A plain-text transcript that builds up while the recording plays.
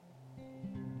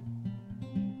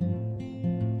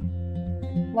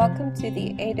Welcome to the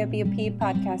AWP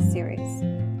podcast series.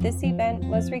 This event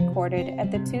was recorded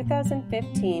at the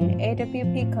 2015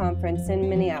 AWP conference in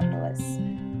Minneapolis.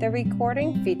 The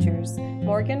recording features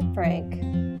Morgan Frank,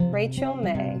 Rachel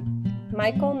May,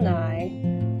 Michael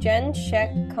Nye, Jen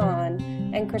Sheck Khan,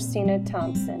 and Christina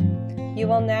Thompson. You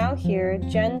will now hear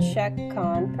Jen Sheck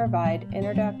Khan provide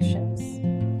introductions.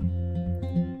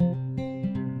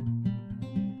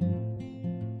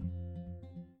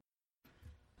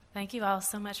 Thank you all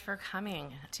so much for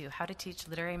coming to How to Teach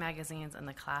Literary Magazines in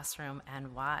the Classroom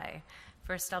and Why.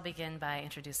 First, I'll begin by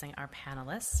introducing our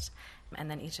panelists, and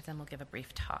then each of them will give a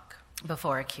brief talk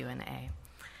before a Q&A.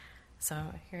 So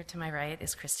here to my right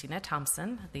is Christina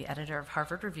Thompson, the editor of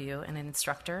Harvard Review and an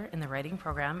instructor in the writing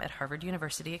program at Harvard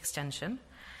University Extension.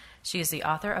 She is the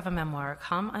author of a memoir,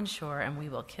 Come Unsure and We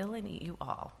Will Kill and Eat You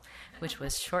All, which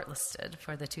was shortlisted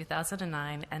for the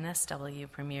 2009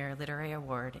 NSW Premier Literary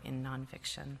Award in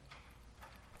Nonfiction.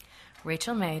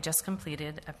 Rachel May just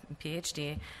completed a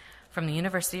PhD from the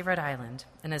University of Rhode Island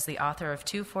and is the author of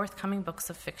 2 forthcoming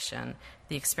books of fiction,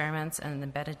 The Experiments and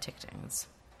Embedded Ticktings.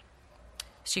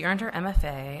 She earned her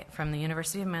MFA from the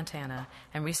University of Montana,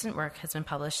 and recent work has been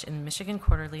published in Michigan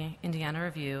Quarterly, Indiana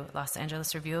Review, Los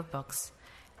Angeles Review of Books,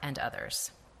 and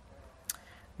others.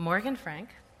 Morgan Frank,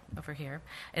 over here,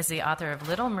 is the author of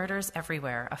Little Murders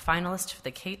Everywhere, a finalist for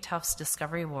the Kate Tufts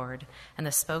Discovery Award, and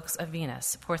The Spokes of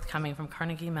Venus, forthcoming from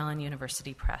Carnegie Mellon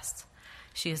University Press.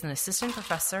 She is an assistant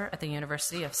professor at the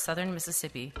University of Southern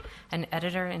Mississippi and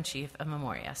editor-in-chief of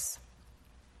Memorias.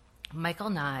 Michael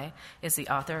Nye is the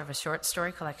author of a short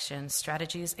story collection,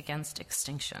 Strategies Against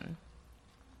Extinction.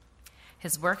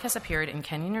 His work has appeared in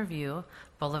Kenyon Review,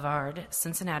 Boulevard,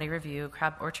 Cincinnati Review,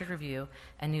 Crab Orchard Review,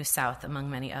 and New South, among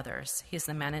many others. He is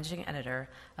the managing editor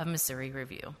of Missouri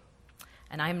Review.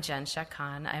 And I'm Jen Sheck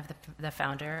Khan. I'm the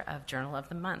founder of Journal of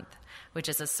the Month, which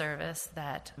is a service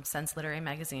that sends literary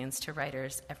magazines to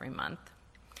writers every month.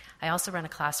 I also run a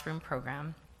classroom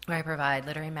program where I provide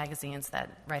literary magazines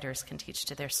that writers can teach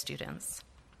to their students.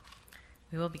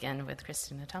 We will begin with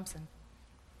Christina Thompson.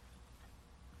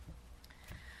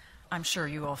 I'm sure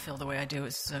you all feel the way I do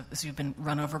as you've been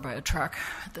run over by a truck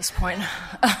at this point.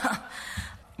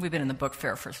 We've been in the book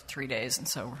fair for 3 days, and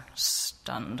so we're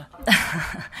stunned.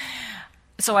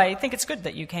 So I think it's good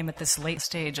that you came at this late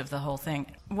stage of the whole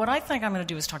thing. What I think I'm going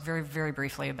to do is talk very, very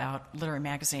briefly about literary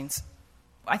magazines.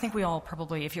 I think we all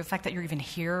probably, the fact that you're even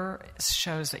here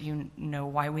shows that you know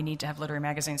why we need to have literary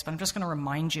magazines, but I'm just going to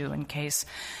remind you in case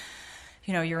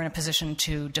you're in a position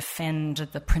to defend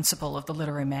the principle of the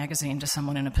literary magazine to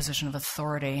someone in a position of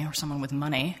authority or someone with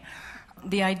money.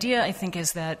 The idea, I think,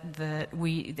 is that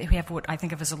we have what I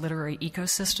think of as a literary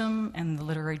ecosystem, and the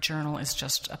literary journal is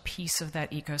just a piece of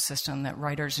that ecosystem, that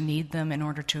writers need them in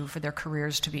order for their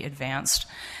careers to be advanced.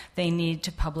 They need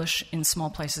to publish in small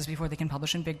places before they can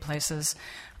publish in big places.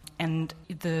 And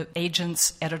the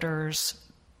agents, editors,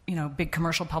 big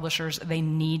commercial publishers, they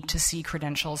need to see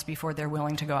credentials before they're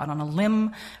willing to go out on a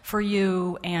limb for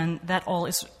you, and that all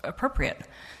is appropriate.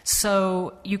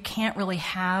 So you can't really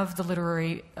have the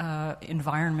literary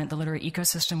environment, the literary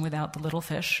ecosystem, without the little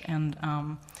fish, and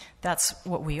that's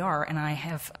what we are. And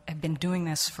I've been doing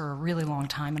this for a really long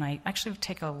time, and I actually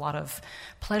take a lot of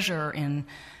pleasure in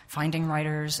finding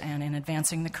writers and in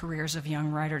advancing the careers of young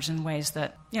writers in ways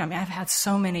that, I've had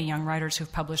so many young writers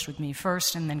who've published with me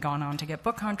first and then gone on to get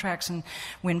book contracts and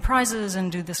win prizes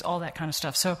and do all that kind of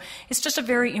stuff. So it's just an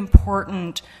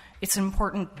important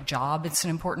job. It's an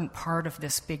important part of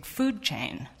this big food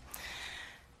chain.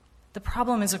 The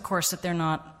problem is, of course, that they're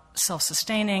not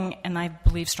self-sustaining, and I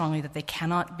believe strongly that they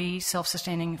cannot be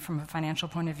self-sustaining from a financial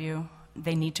point of view.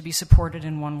 They need to be supported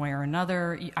in one way or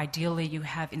another. Ideally, you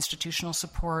have institutional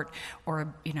support,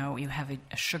 or you have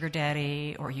a sugar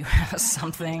daddy, or you have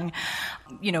something.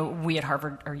 We at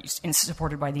Harvard are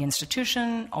supported by the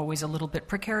institution, always a little bit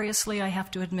precariously, I have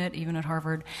to admit, even at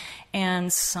Harvard.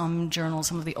 And some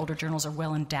of the older journals are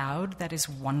well endowed. That is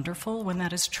wonderful when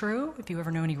that is true. If you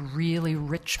ever know any really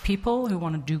rich people who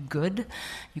want to do good,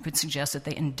 you could suggest that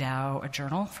they endow a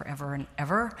journal forever and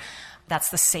ever. That's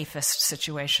the safest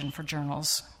situation for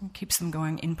journals. It keeps them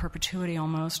going in perpetuity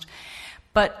almost.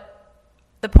 But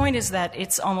the point is that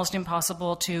it's almost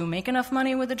impossible to make enough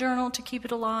money with a journal to keep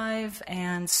it alive,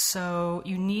 and so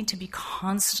you need to be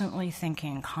constantly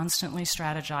thinking, constantly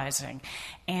strategizing.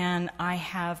 And I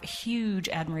have huge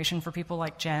admiration for people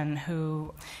like Jen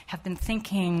who have been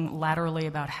thinking laterally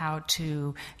about how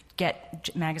to get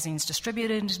magazines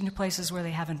distributed into places where they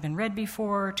haven't been read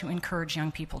before, to encourage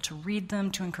young people to read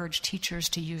them, to encourage teachers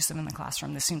to use them in the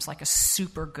classroom. This seems like a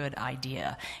super good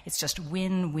idea. It's just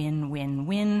win, win, win,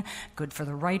 win. Good for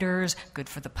the writers, good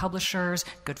for the publishers,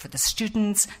 good for the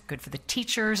students, good for the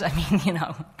teachers. I mean,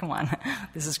 come on.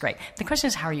 This is great. The question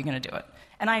is, how are you going to do it?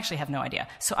 And I actually have no idea.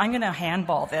 So I'm going to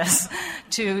handball this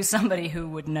to somebody who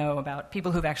would know about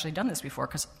people who've actually done this before,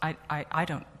 because I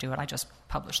don't do it. I just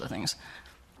publish the things.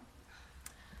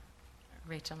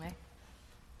 Rachel May.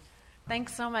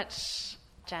 Thanks so much,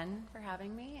 Jen, for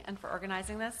having me and for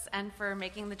organizing this and for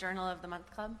making the Journal of the Month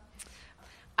Club.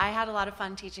 I had a lot of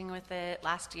fun teaching with it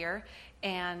last year,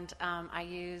 and I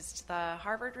used the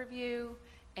Harvard Review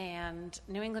and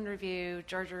New England Review,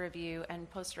 Georgia Review, and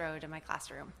Post Road in my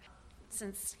classroom.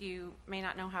 Since you may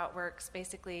not know how it works,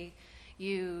 basically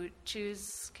you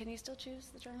choose, can you still choose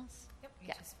the journals? Yep,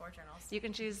 you choose 4 journals. You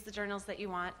can choose the journals that you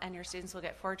want, and your students will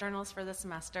get 4 journals for the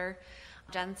semester.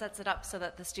 Jen sets it up so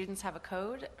that the students have a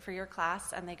code for your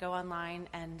class, and they go online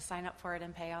and sign up for it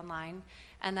and pay online.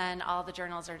 And then all the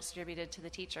journals are distributed to the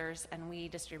teachers, and we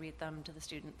distribute them to the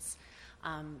students.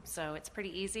 So it's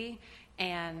pretty easy,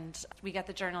 and we get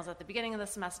the journals at the beginning of the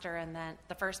semester, and then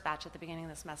the first batch at the beginning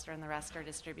of the semester, and the rest are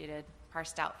distributed,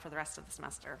 parsed out for the rest of the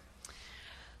semester.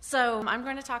 So I'm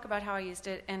going to talk about how I used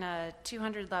it in a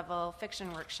 200-level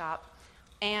fiction workshop,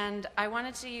 and I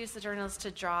wanted to use the journals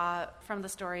to draw from the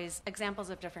stories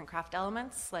examples of different craft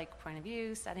elements, like point of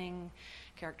view, setting,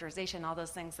 characterization, all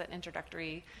those things that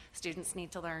introductory students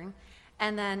need to learn.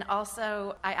 And then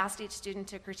also, I asked each student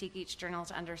to critique each journal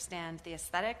to understand the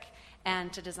aesthetic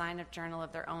and to design a journal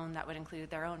of their own that would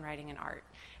include their own writing and art.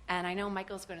 And I know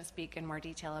Michael's going to speak in more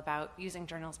detail about using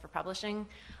journals for publishing,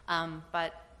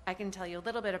 but I can tell you a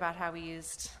little bit about how we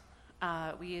used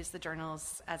the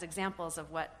journals as examples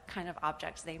of what kind of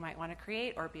objects they might want to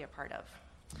create or be a part of.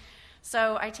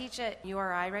 So I teach at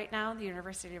URI right now, the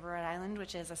University of Rhode Island,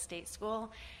 which is a state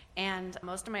school. And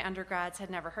most of my undergrads had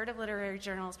never heard of literary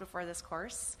journals before this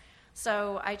course.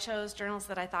 So I chose journals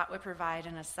that I thought would provide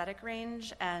an aesthetic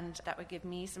range and that would give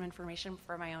me some information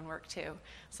for my own work too.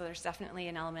 So there's definitely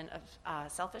an element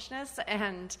of selfishness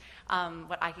and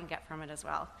what I can get from it as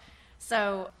well.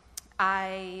 So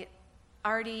I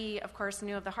already, of course,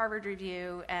 knew of the Harvard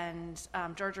Review and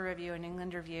Georgia Review and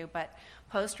England Review, but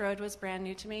Post Road was brand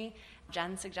new to me.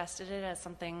 Jen suggested it as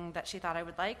something that she thought I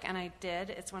would like, and I did.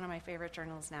 It's one of my favorite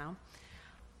journals now.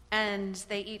 And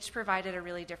they each provided a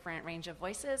really different range of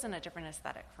voices and a different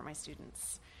aesthetic for my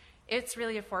students. It's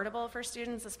really affordable for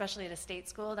students, especially at a state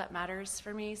school. That matters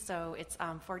for me. So it's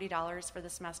 $40 for the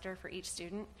semester for each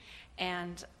student,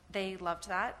 and they loved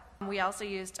that. We also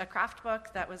used a craft book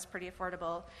that was pretty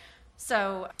affordable.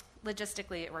 So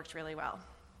logistically, it worked really well.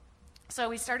 So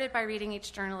we started by reading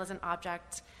each journal as an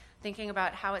object, thinking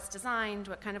about how it's designed,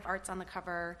 what kind of art's on the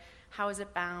cover, how is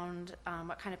it bound,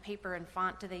 what kind of paper and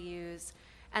font do they use.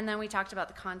 And then we talked about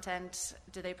the content.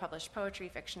 Do they publish poetry,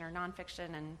 fiction, or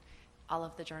nonfiction? And all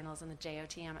of the journals in the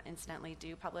JOTM incidentally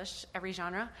do publish every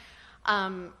genre.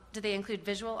 Do they include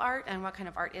visual art, and what kind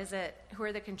of art is it? Who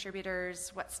are the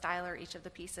contributors? What style are each of the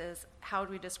pieces? How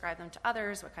do we describe them to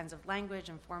others? What kinds of language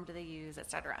and form do they use,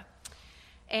 etc.?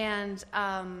 And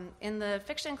in the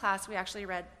fiction class, we actually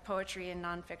read poetry and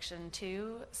nonfiction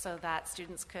too, so that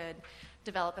students could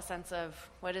develop a sense of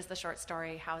what is the short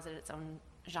story, how is it its own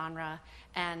genre,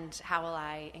 and how will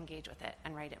I engage with it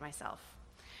and write it myself.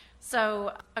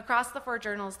 So across the 4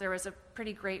 journals, there was a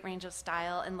pretty great range of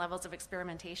style and levels of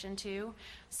experimentation too.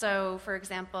 So for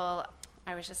example,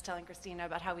 I was just telling Christina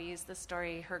about how we used the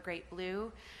story Her Great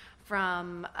Blue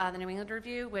from the New England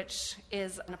Review, which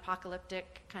is an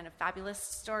apocalyptic kind of fabulous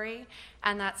story,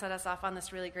 and that set us off on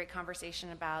this really great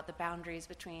conversation about the boundaries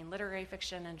between literary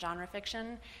fiction and genre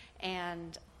fiction,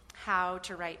 and how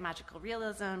to write magical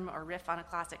realism or riff on a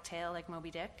classic tale like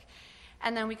Moby Dick.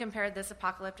 And then we compared this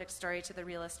apocalyptic story to the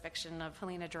realist fiction of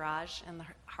Helena Duraj in the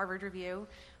Harvard Review,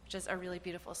 which is a really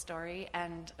beautiful story,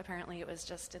 and apparently it was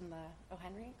just in the O.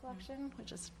 Henry collection,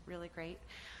 which is really great.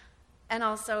 And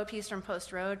also a piece from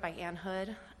Post Road by Anne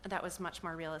Hood that was much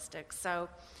more realistic. So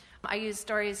I used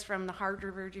stories from the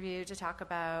Harvard Review to talk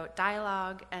about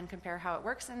dialogue and compare how it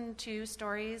works in 2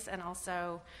 stories, and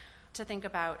also to think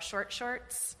about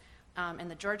shorts in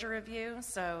the Georgia Review.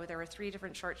 So there were 3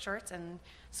 different shorts, and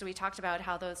so we talked about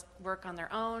how those work on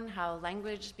their own, how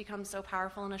language becomes so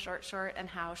powerful in a short, and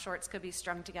how shorts could be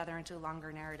strung together into a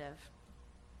longer narrative.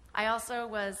 I also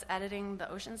was editing the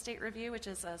Ocean State Review, which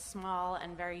is a small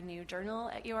and very new journal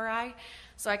at URI,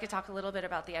 so I could talk a little bit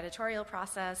about the editorial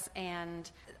process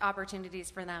and opportunities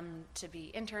for them to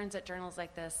be interns at journals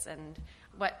like this and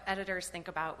what editors think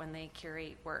about when they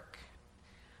curate work.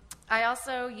 I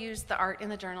also used the art in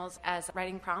the journals as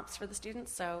writing prompts for the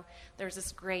students. So there's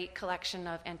this great collection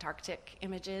of Antarctic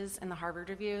images in the Harvard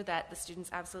Review that the students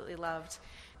absolutely loved.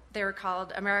 They were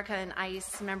called America and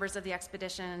Ice, Members of the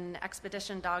Expedition,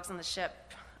 Expedition Dogs on the Ship,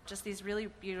 just these really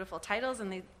beautiful titles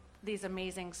and these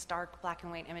amazing stark black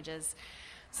and white images.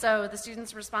 So the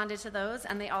students responded to those,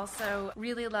 and they also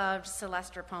really loved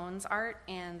Celeste Rapone's art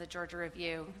in the Georgia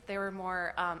Review. They were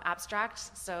more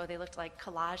abstract, so they looked like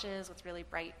collages with really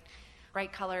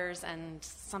bright colors and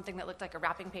something that looked like a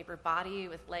wrapping paper body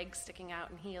with legs sticking out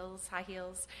and heels, high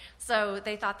heels. So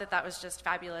they thought that was just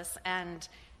fabulous, and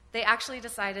they actually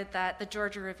decided that the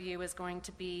Georgia Review was going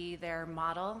to be their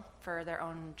model for their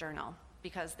own journal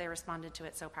because they responded to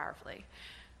it so powerfully.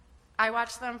 I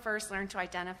watched them first learn to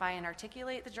identify and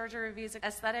articulate the Georgia Review's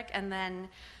aesthetic and then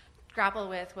grapple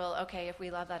with, well, okay, if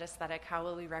we love that aesthetic, how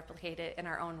will we replicate it in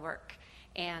our own work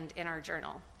and in our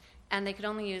journal? And they could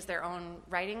only use their own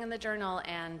writing in the journal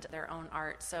and their own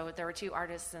art. So there were 2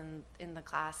 artists in the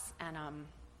class, and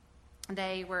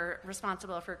they were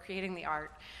responsible for creating the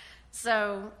art.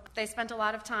 So they spent a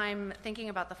lot of time thinking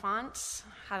about the font,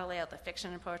 how to lay out the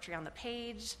fiction and poetry on the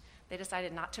page. They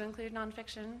decided not to include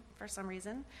nonfiction for some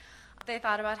reason. They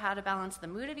thought about how to balance the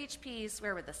mood of each piece,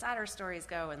 where would the sadder stories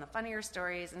go and the funnier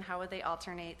stories, and how would they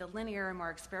alternate the linear and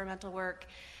more experimental work.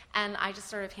 And I just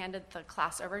sort of handed the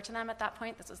class over to them at that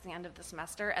point. This was the end of the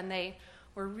semester, and they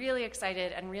were really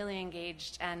excited and really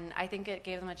engaged, and I think it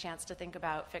gave them a chance to think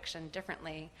about fiction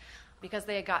differently because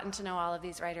they had gotten to know all of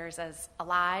these writers as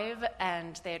alive,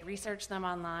 and they had researched them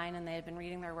online, and they had been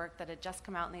reading their work that had just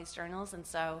come out in these journals, and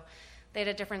so they had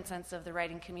a different sense of the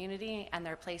writing community and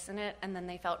their place in it, and then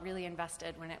they felt really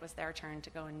invested when it was their turn to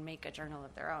go and make a journal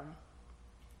of their own.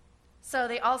 So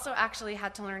they also actually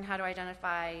had to learn how to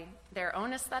identify their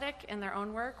own aesthetic in their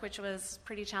own work, which was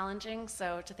pretty challenging.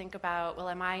 So to think about, well,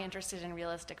 am I interested in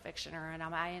realistic fiction, or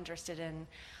am I interested in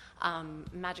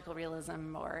magical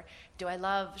realism, or do I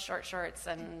love short shorts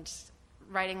and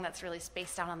writing that's really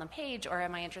spaced out on the page, or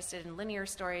am I interested in linear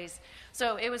stories?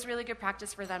 So it was really good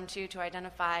practice for them, too, to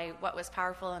identify what was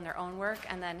powerful in their own work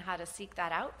and then how to seek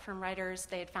that out from writers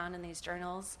they had found in these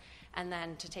journals, and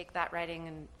then to take that writing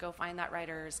and go find that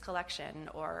writer's collection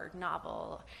or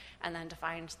novel, and then to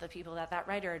find the people that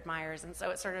writer admires. And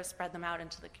so it sort of spread them out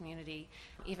into the community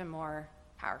even more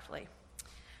powerfully.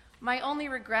 My only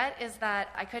regret is that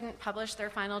I couldn't publish their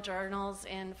final journals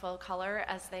in full color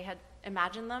as they had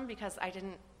imagined them, because I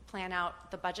didn't plan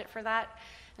out the budget for that,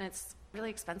 and it's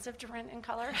really expensive to print in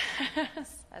color,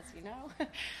 as you know.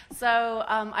 So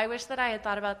I wish that I had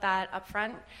thought about that up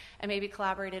front and maybe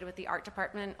collaborated with the art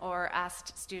department or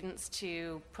asked students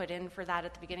to put in for that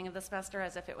at the beginning of the semester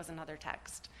as if it was another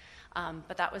text.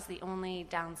 But that was the only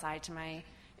downside to my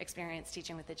experience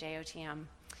teaching with the JOTM.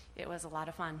 It was a lot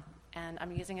of fun, and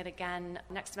I'm using it again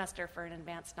next semester for an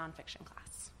advanced nonfiction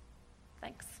class.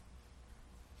 Thanks.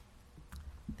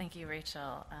 Thank you,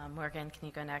 Rachel. Morgan, can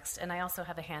you go next? And I also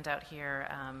have a handout here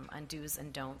on do's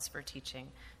and don'ts for teaching,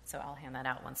 so I'll hand that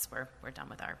out once we're done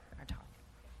with our talk.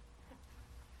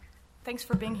 Thanks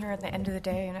for being here at the end of the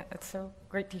day, and it's so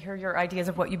great to hear your ideas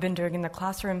of what you've been doing in the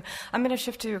classroom. I'm going to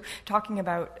shift to talking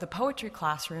about the poetry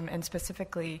classroom, and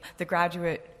specifically the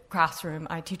graduate classroom.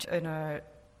 I teach in a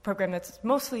program that's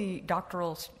mostly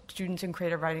doctoral students in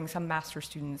creative writing, some master's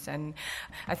students, and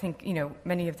I think,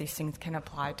 many of these things can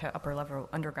apply to upper-level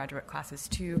undergraduate classes,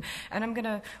 too. And I'm going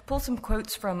to pull some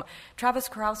quotes from Travis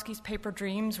Kurowski's paper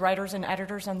Dreams, Writers and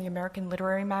Editors on the American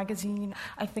Literary Magazine.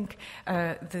 I think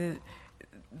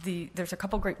there's a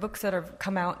couple great books that have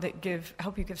come out that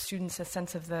help you give students a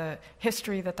sense of the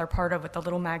history that they're part of with the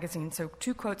Little magazine. So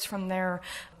 2 quotes from there.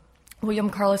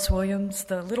 William Carlos Williams,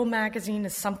 "The Little magazine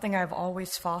is something I've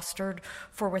always fostered,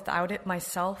 for without it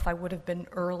myself I would have been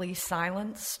early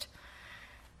silenced."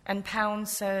 And Pound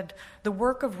said, "The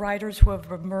work of writers who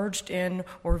have emerged in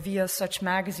or via such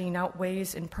magazine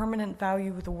outweighs in permanent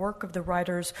value the work of the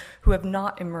writers who have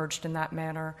not emerged in that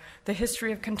manner. The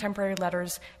history of contemporary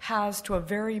letters has, to a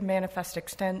very manifest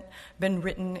extent, been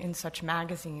written in such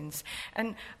magazines."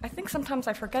 And I think sometimes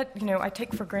I forget, I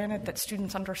take for granted that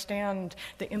students understand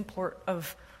the import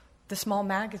of the small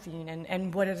magazine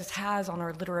and what it has on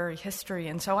our literary history.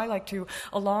 And so I like to,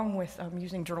 along with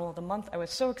using Journal of the Month, I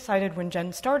was so excited when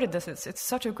Jen started this. It's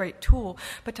such a great tool,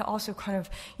 but to also kind of,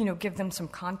 give them some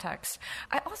context.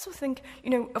 I also think,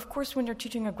 of course, when you're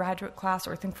teaching a graduate class,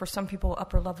 or I think for some people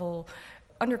upper-level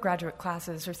undergraduate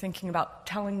classes are thinking about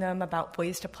telling them about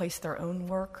ways to place their own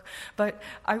work, but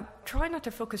I try not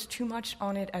to focus too much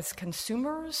on it as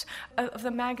consumers of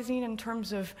the magazine in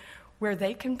terms of where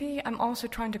they can be, I'm also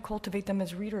trying to cultivate them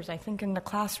as readers. I think in the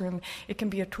classroom, it can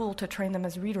be a tool to train them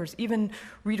as readers, even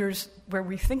readers where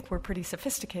we think we're pretty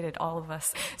sophisticated, all of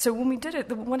us. So when we did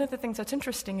it, one of the things that's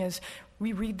interesting is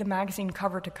we read the magazine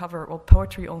cover to cover, well,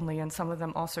 poetry only, and some of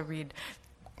them also read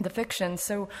the fiction.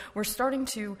 So we're starting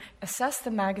to assess the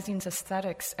magazine's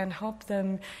aesthetics and help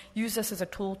them use this as a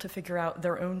tool to figure out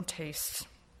their own tastes.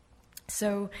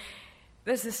 So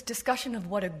there's this discussion of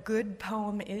what a good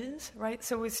poem is, right?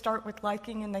 So we start with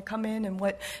liking, and they come in and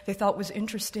what they thought was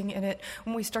interesting in it.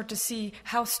 When we start to see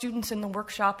how students in the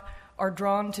workshop are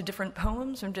drawn to different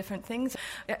poems and different things,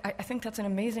 I think that's an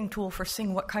amazing tool for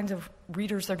seeing what kinds of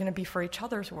readers they're going to be for each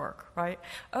other's work, right?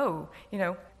 Oh,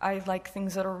 I like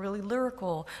things that are really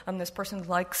lyrical. This person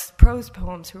likes prose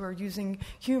poems who are using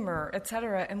humor,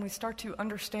 etc. And we start to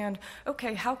understand,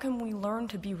 okay, how can we learn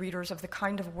to be readers of the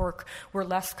kind of work we're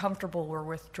less comfortable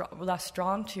or less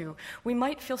drawn to? We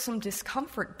might feel some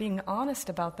discomfort being honest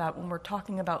about that when we're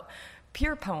talking about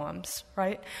peer poems,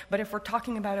 right? But if we're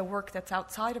talking about a work that's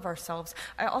outside of ourselves,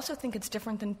 I also think it's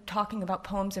different than talking about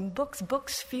poems in books.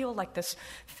 Books feel like this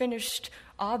finished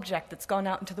object that's gone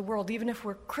out into the world, even if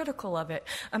we're critical of it,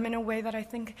 in a way that I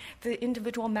think the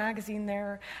individual magazine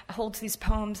there holds these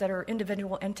poems that are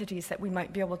individual entities that we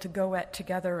might be able to go at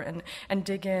together and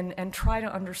dig in and try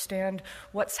to understand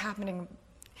what's happening,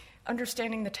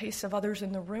 understanding the tastes of others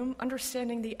in the room,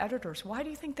 understanding the editors. Why do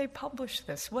you think they published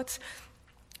this?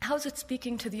 How's it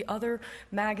speaking to the other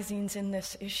magazines in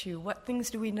this issue? What things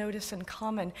do we notice in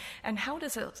common? And how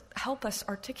does it help us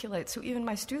articulate? So even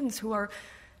my students who are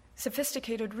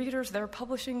sophisticated readers, they're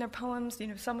publishing their poems,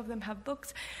 some of them have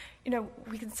books,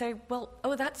 we can say, well,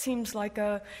 that seems like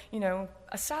a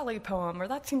Sally poem, or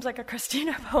that seems like a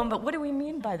Christina poem, but what do we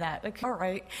mean by that? Like, all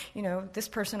right, this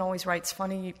person always writes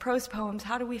funny prose poems.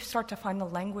 How do we start to find the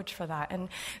language for that? And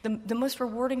the most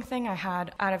rewarding thing I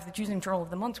had out of the Choosing Journal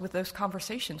of the Month with those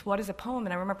conversations, what is a poem?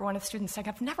 And I remember one of the students saying,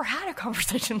 I've never had a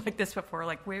conversation like this before.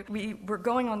 Like, we were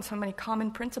going on so many common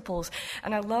principles,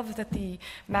 and I love that the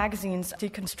magazines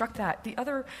deconstruct that. The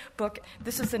other book,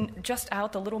 this is just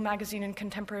out, The Little Magazine in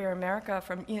Contemporary America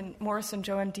from Ian Morris and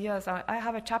Joanne Diaz. I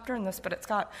have a chapter in this, but it's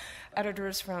got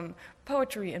editors from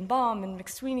Poetry and Baum and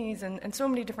McSweeney's and so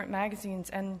many different magazines.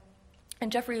 And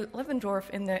Jeffrey Levendorf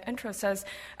in the intro says,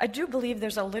 I do believe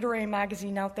there's a literary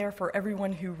magazine out there for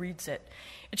everyone who reads it.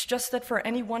 It's just that for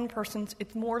any one person,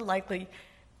 it's more likely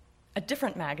a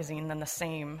different magazine than the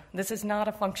same. This is not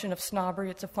a function of snobbery,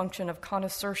 it's a function of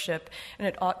connoisseurship, and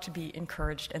it ought to be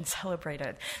encouraged and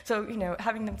celebrated. So,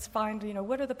 having them find,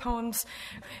 what are the poems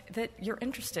that you're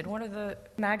interested in? What are the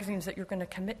magazines that you're going to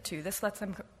commit to? This lets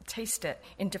them taste it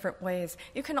in different ways.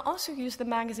 You can also use the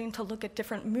magazine to look at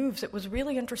different moves. It was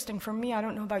really interesting for me. I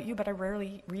don't know about you, but I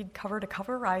rarely read cover to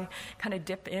cover. I kind of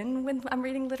dip in when I'm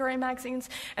reading literary magazines,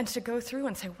 and to go through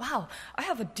and say, wow, I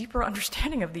have a deeper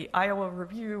understanding of the Iowa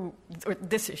Review, or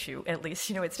this issue at least.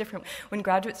 It's different. When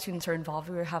graduate students are involved,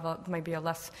 we have maybe a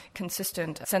less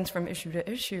consistent sense from issue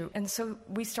to issue. And so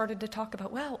we started to talk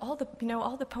about, well, all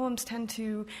the poems tend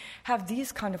to have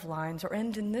these kind of lines or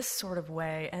end in this sort of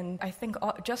way. And I think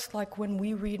just like when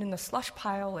we read in the slush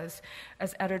pile as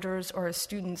editors or as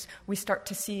students, we start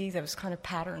to see those kind of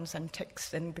patterns and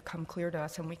ticks and become clear to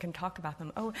us, and we can talk about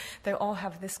them. Oh, they all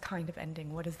have this kind of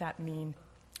ending. What does that mean?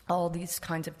 All these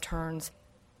kinds of turns.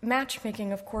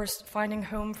 Matchmaking, of course, finding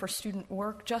home for student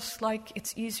work, just like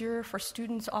it's easier for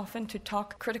students often to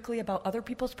talk critically about other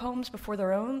people's poems before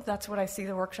their own. That's what I see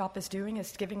the workshop is doing,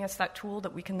 is giving us that tool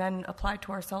that we can then apply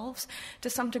to ourselves to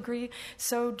some degree.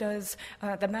 So does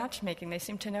the matchmaking. They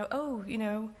seem to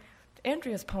know,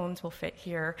 Andrea's poems will fit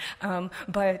here,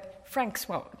 but Frank's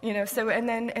won't, So and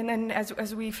then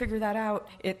as we figure that out,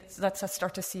 it lets us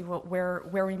start to see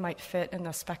where we might fit in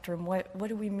the spectrum. What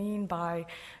do we mean by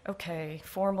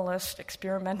formalist,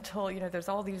 experimental? There's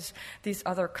all these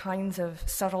other kinds of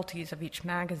subtleties of each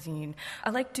magazine.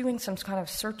 I like doing some kind of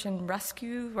search and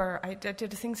rescue, where I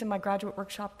did things in my graduate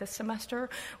workshop this semester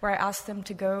where I asked them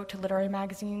to go to literary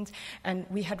magazines, and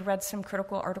we had read some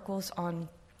critical articles on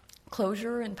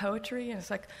closure in poetry, and it's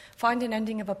like, find an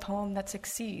ending of a poem that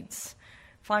succeeds,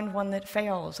 find one that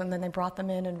fails, and then they brought them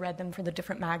in and read them for the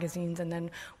different magazines, and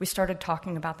then we started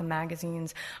talking about the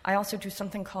magazines. I also do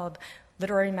something called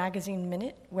Literary Magazine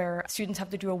Minute, where students have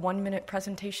to do a 1-minute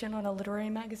presentation on a literary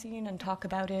magazine and talk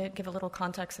about it, give a little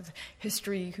context of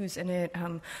history, who's in it,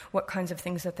 what kinds of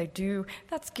things that they do.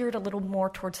 That's geared a little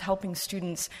more towards helping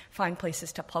students find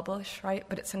places to publish, right?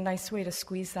 But it's a nice way to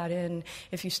squeeze that in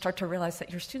if you start to realize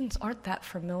that your students aren't that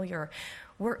familiar.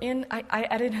 I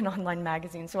edit an online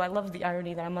magazine, so I love the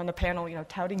irony that I'm on the panel,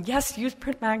 touting, yes, use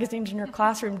print magazines in your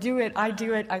classroom, do it, I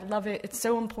love it, it's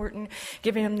so important,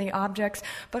 giving them the objects.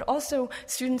 But also,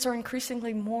 students are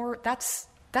increasingly more, that's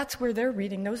where they're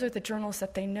reading. Those are the journals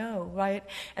that they know, right?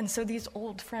 And so these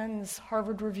old friends,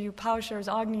 Harvard Review, Plowshares,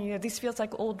 Agni, these feels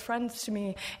like old friends to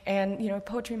me. And,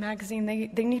 Poetry Magazine, they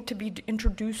need to be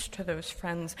introduced to those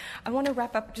friends. I want to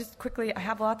wrap up just quickly. I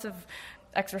have lots of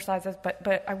exercises, but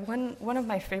one of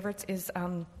my favorites is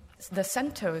the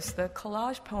Centos, the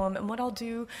collage poem. And what I'll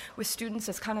do with students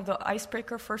as kind of the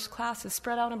icebreaker first class is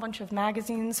spread out a bunch of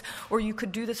magazines, or you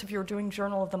could do this if you're doing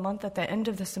Journal of the Month at the end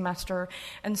of the semester,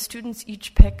 and students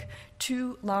each pick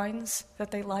 2 lines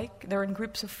that they like. They're in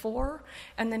groups of 4,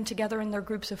 and then together in their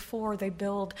groups of 4, they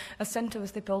build a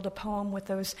Centos, they build a poem with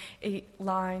those 8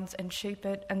 lines and shape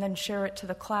it, and then share it to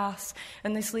the class.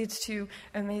 And this leads to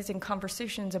amazing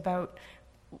conversations about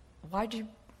why'd you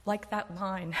like that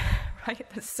line, right?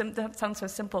 That sounds so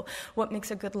simple. What makes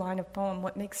a good line of poem?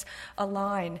 What makes a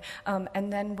line?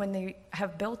 And then when they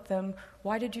have built them,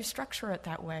 why did you structure it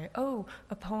that way? Oh,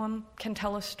 a poem can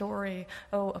tell a story.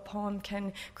 Oh, a poem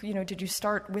can, did you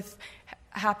start with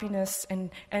happiness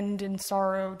and end in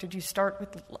sorrow? Did you start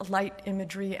with light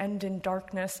imagery, end in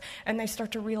darkness? And they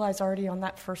start to realize already on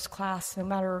that first class, no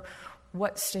matter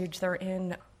what stage they're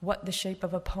in, what the shape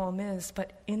of a poem is.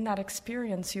 But in that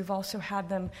experience, you've also had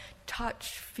them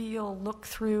touch, feel, look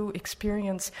through,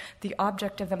 experience the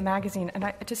object of the magazine. And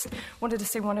I just wanted to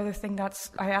say one other thing.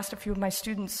 I asked a few of my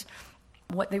students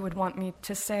what they would want me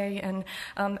to say, and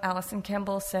Alison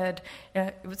Campbell said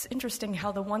it was interesting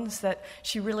how the ones that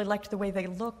she really liked the way they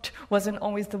looked wasn't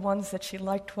always the ones that she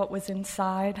liked what was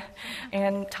inside.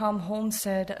 And Tom Holmes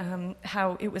said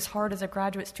how it was hard as a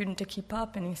graduate student to keep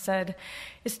up, and he said,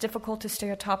 it's difficult to stay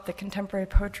atop the contemporary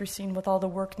poetry scene with all the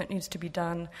work that needs to be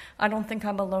done. I don't think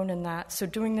I'm alone in that, so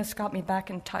doing this got me back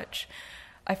in touch.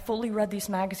 I fully read these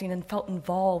magazines and felt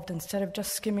involved instead of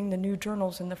just skimming the new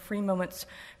journals in the free moments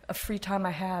of free time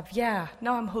I have. Yeah,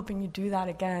 now I'm hoping you do that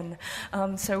again.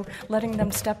 So letting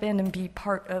them step in and be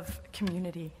part of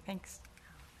community. Thanks.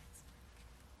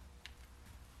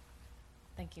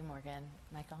 Thank you, Morgan.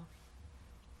 Michael?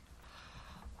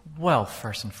 Well,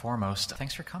 first and foremost,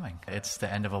 thanks for coming. It's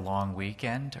the end of a long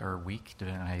weekend, or week,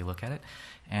 depending on how you look at it.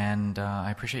 And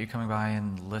I appreciate you coming by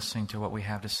and listening to what we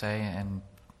have to say and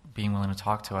being willing to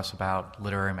talk to us about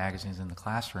literary magazines in the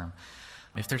classroom.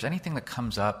 If there's anything that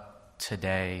comes up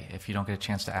today, if you don't get a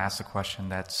chance to ask the question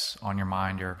that's on your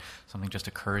mind or something just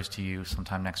occurs to you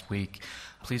sometime next week,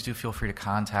 please do feel free to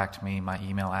contact me. My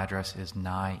email address is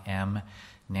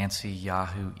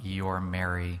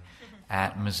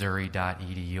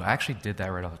NYM@Missouri.edu. I actually did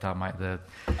that right off the top of my... The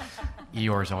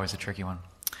Eeyore is always a tricky one.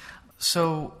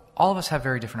 So all of us have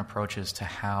very different approaches to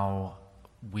how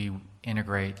we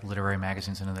integrate literary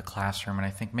magazines into the classroom, and I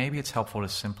think maybe it's helpful to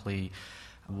simply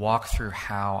walk through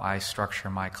how I structure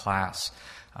my class.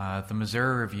 The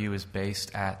Missouri Review is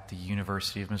based at the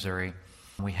University of Missouri.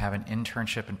 We have an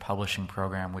internship and publishing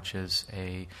program, which is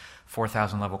a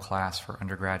 4,000 level class for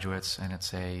undergraduates, and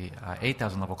it's a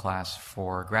 8,000 level class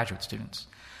for graduate students.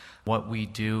 What we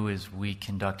do is we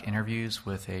conduct interviews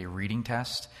with a reading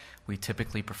test. We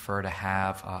typically prefer to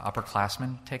have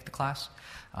upperclassmen take the class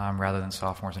rather than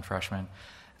sophomores and freshmen.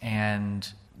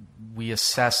 And we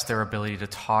assess their ability to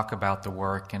talk about the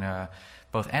work in a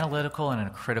both analytical and in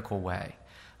a critical way.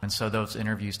 And so those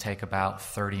interviews take about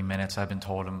 30 minutes. I've been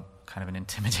told I'm kind of an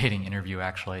intimidating interview,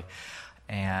 actually.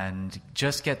 And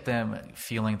just get them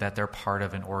feeling that they're part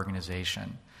of an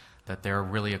organization, that they're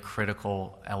really a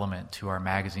critical element to our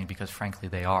magazine, because frankly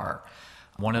they are.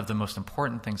 One of the most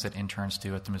important things that interns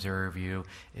do at the Missouri Review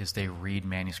is they read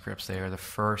manuscripts. They are the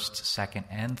first, second,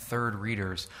 and third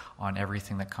readers on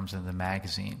everything that comes into the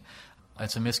magazine.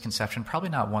 It's a misconception, probably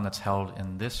not one that's held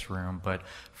in this room, but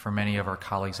for many of our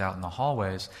colleagues out in the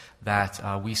hallways, that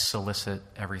we solicit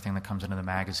everything that comes into the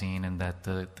magazine and that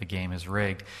the game is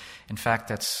rigged. In fact,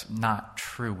 that's not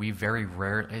true. We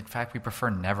prefer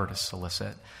never to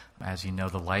solicit. As you know,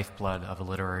 the lifeblood of a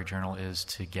literary journal is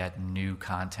to get new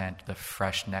content, the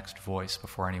fresh next voice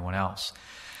before anyone else.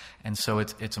 And so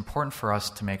it's important for us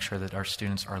to make sure that our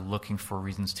students are looking for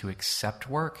reasons to accept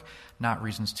work, not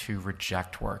reasons to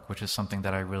reject work, which is something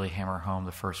that I really hammer home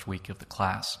the first week of the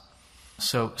class.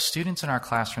 So students in our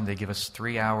classroom, they give us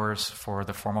 3 hours for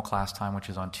the formal class time, which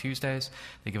is on Tuesdays.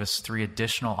 They give us 3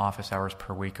 additional office hours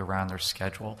per week around their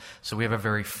schedule. So we have a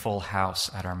very full house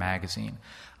at our magazine.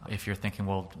 If you're thinking,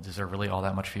 well, is there really all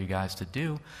that much for you guys to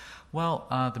do? Well,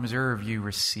 the Missouri Review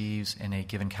receives in a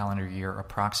given calendar year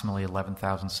approximately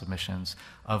 11,000 submissions,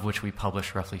 of which we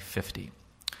publish roughly 50.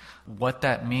 What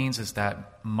that means is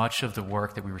that much of the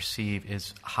work that we receive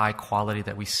is high quality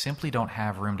that we simply don't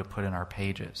have room to put in our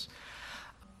pages.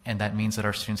 And that means that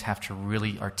our students have to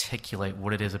really articulate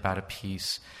what it is about a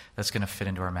piece that's going to fit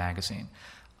into our magazine.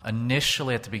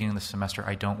 Initially, at the beginning of the semester,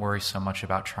 I don't worry so much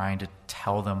about trying to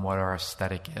tell them what our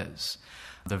aesthetic is.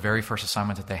 The very first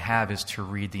assignment that they have is to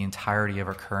read the entirety of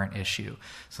our current issue.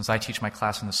 Since I teach my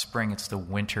class in the spring, it's the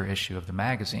winter issue of the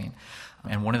magazine.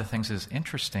 And one of the things that's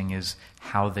interesting is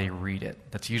how they read it.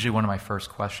 That's usually one of my first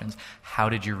questions. How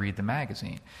did you read the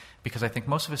magazine? Because I think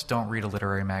most of us don't read a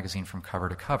literary magazine from cover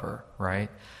to cover, right?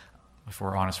 If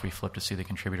we're honest, we flip to see the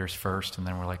contributors first, and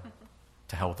then we're like,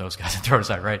 to hell with those guys and throw it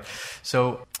aside, right?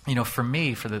 So, for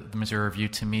me, for the Missouri Review,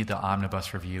 to me, the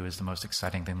omnibus review is the most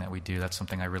exciting thing that we do. That's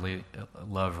something I really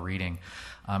love reading.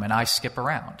 And I skip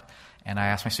around. And I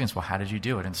ask my students, well, how did you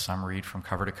do it? And some read from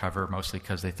cover to cover, mostly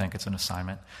because they think it's an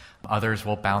assignment. Others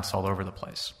will bounce all over the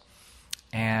place.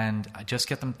 And I just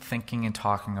get them thinking and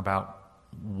talking about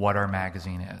what our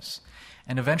magazine is.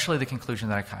 And eventually the conclusion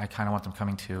that I kind of want them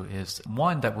coming to is,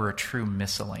 one, that we're a true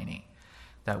miscellany,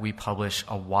 that we publish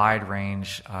a wide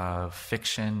range of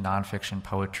fiction, nonfiction,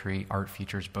 poetry, art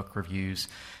features, book reviews,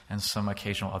 and some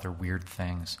occasional other weird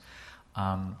things.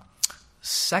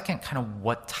 Second, kind of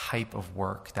what type of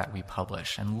work that we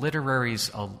publish. And literary's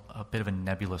a bit of a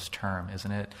nebulous term,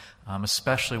 isn't it?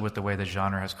 Especially with the way the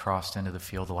genre has crossed into the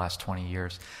field the last 20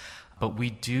 years. But we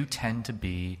do tend to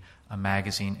be a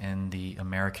magazine in the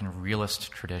American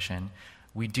realist tradition.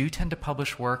 We do tend to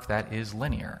publish work that is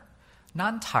linear.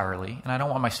 Not entirely, and I don't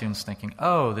want my students thinking,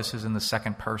 oh, this is in the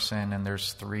second person and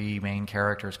there's 3 main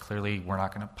characters. Clearly, we're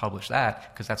not going to publish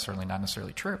that, because that's certainly not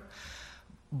necessarily true.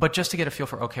 But just to get a feel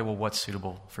for, okay, well, what's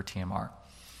suitable for TMR?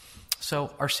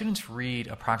 So our students read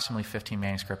approximately 15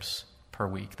 manuscripts per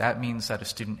week. That means that a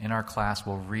student in our class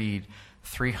will read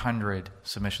 300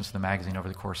 submissions to the magazine over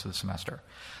the course of the semester.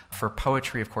 For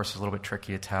poetry, of course, it's a little bit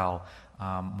tricky to tell.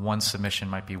 One submission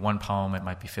might be 1 poem, it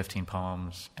might be 15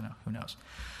 poems, who knows.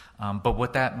 But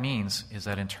what that means is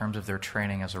that in terms of their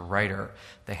training as a writer,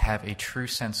 they have a true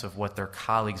sense of what their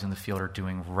colleagues in the field are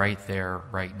doing right there,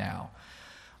 right now.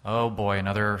 Oh boy,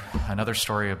 another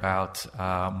story about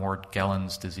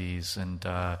Morgellons disease and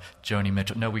Joni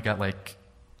Mitchell. No, we got like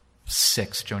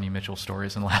 6 Joni Mitchell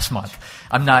stories in the last month.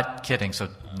 I'm not kidding, so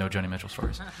no Joni Mitchell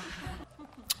stories.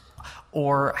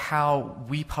 Or how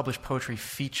we publish poetry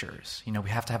features. We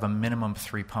have to have a minimum of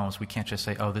 3 poems. We can't just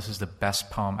say, oh, this is the best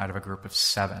poem out of a group of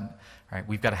 7. Right?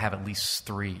 We've got to have at least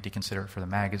 3 to consider it for the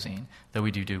magazine, though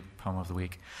we do Poem of the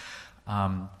Week.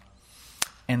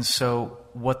 And so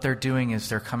what they're doing is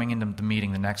they're coming into the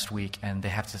meeting the next week, and they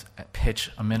have to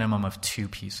pitch a minimum of 2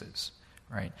 pieces.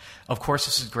 Right? Of course,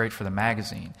 this is great for the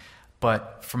magazine.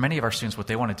 But for many of our students, what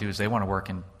they want to do is they want to work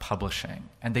in publishing.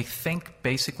 And they think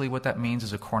basically what that means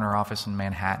is a corner office in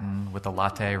Manhattan with a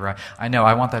latte. Right? I know,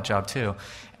 I want that job too.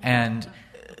 And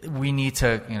we need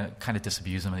to kind of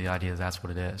disabuse them of the idea that that's what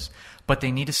it is. But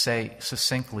they need to say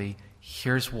succinctly,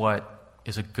 here's what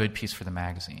is a good piece for the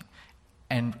magazine.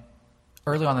 And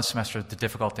early on this semester, the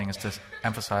difficult thing is to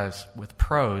emphasize with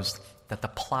prose that the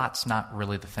plot's not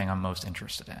really the thing I'm most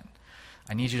interested in.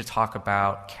 I need you to talk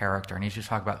about character. I need you to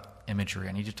talk about imagery.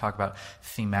 I need you to talk about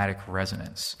thematic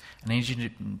resonance. And I need you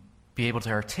to be able to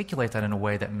articulate that in a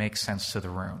way that makes sense to the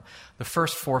room. The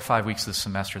first 4 or 5 weeks of the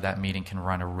semester, that meeting can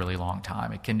run a really long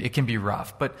time. It can be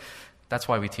rough, but that's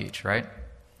why we teach, right?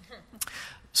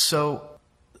 So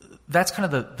that's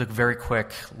kind of the very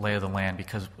quick lay of the land,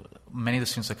 because many of the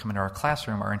students that come into our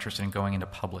classroom are interested in going into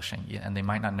publishing, and they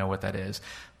might not know what that is.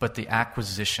 But the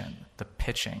acquisition, the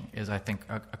pitching, is, I think,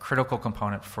 a critical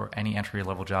component for any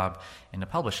entry-level job into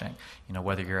publishing.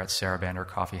 Whether you're at Sarabande or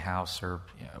Coffee House or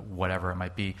whatever it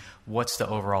might be, what's the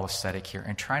overall aesthetic here?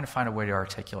 And trying to find a way to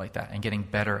articulate that and getting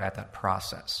better at that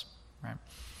process. Right?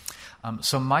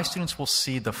 So my students will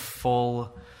see the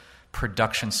full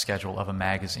production schedule of a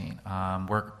magazine.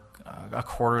 We're a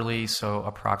quarterly, so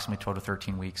approximately 12 to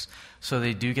 13 weeks. So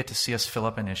they do get to see us fill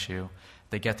up an issue.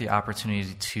 They get the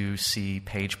opportunity to see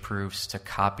page proofs, to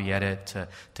copy edit,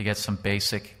 to get some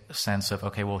basic sense of,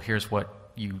 okay, well, here's what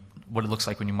it looks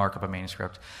like when you mark up a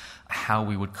manuscript, how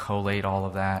we would collate all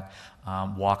of that,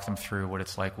 walk them through what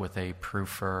it's like with a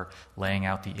proofer, laying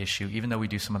out the issue, even though we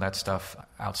do some of that stuff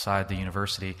outside the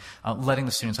university, letting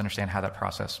the students understand how that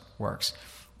process works.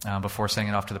 before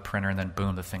sending it off to the printer, and then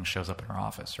boom, the thing shows up in our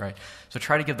office, right? So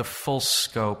try to give the full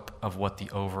scope of what the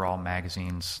overall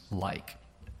magazine's like.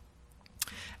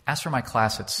 As for my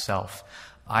class itself,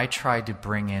 I tried to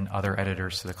bring in other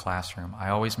editors to the classroom. I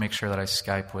always make sure that I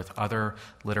Skype with other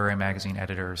literary magazine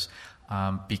editors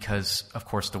because, of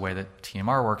course, the way that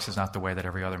TMR works is not the way that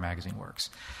every other magazine works.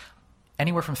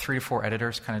 Anywhere from 3 to 4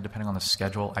 editors, kind of depending on the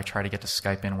schedule, I try to get to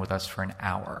Skype in with us for an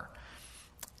hour.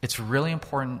 It's really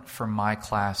important for my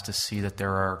class to see that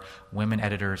there are women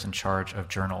editors in charge of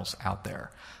journals out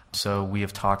there. So we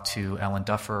have talked to Ellen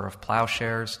Duffer of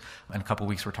Plowshares. In a couple of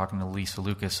weeks, we're talking to Lisa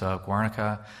Lucas of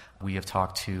Guernica. We have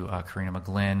talked to Karina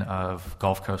McGlynn of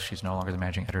Gulf Coast. She's no longer the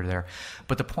managing editor there.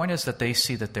 But the point is that they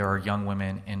see that there are young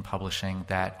women in publishing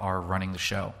that are running the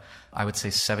show. I would say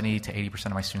 70 to 80%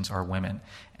 of my students are women,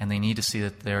 and they need to see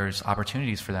that there's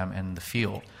opportunities for them in the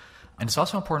field. And it's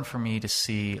also important for me to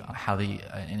see how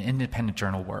an independent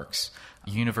journal works.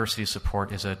 University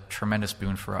support is a tremendous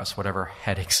boon for us, whatever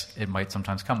headaches it might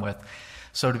sometimes come with.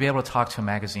 So to be able to talk to a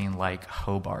magazine like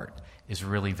Hobart is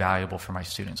really valuable for my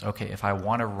students. Okay, if I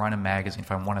want to run a magazine,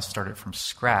 if I want to start it from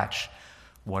scratch,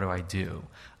 what do I do?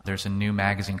 There's a new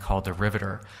magazine called The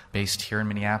Riveter, based here in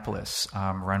Minneapolis,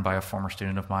 run by a former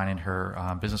student of mine and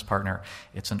her business partner.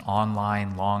 It's an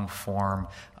online, long-form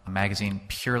magazine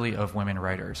purely of women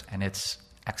writers, and it's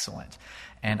excellent.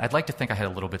 And I'd like to think I had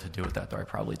a little bit to do with that, though I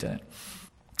probably didn't.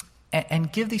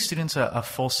 And give these students a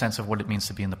full sense of what it means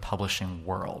to be in the publishing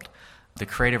world. The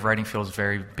creative writing field is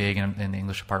very big in the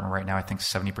English department right now. I think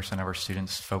 70% of our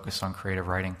students focus on creative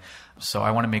writing. So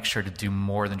I want to make sure to do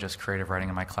more than just creative writing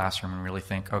in my classroom and really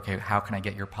think, okay, how can I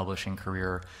get your publishing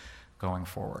career going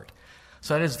forward?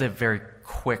 So that is the very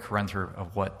quick run-through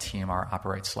of what TMR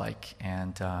operates like,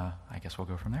 and I guess we'll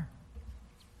go from there.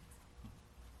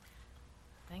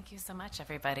 Thank you so much,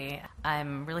 everybody.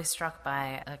 I'm really struck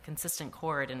by a consistent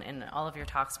chord in all of your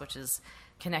talks, which is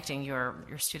connecting your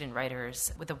student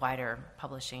writers with the wider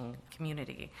publishing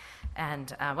community.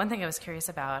 And one thing I was curious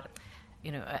about,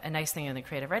 a nice thing in the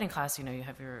creative writing class, you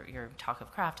have your talk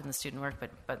of craft and the student work,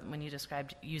 but when you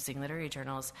described using literary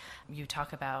journals, you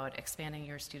talk about expanding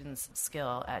your students'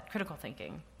 skill at critical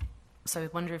thinking. So I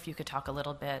wonder if you could talk a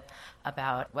little bit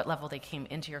about what level they came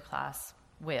into your class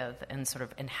with and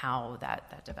how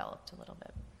that developed a little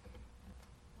bit.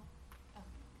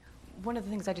 One of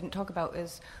the things I didn't talk about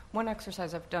is one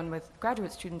exercise I've done with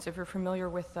graduate students. If you're familiar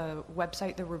with the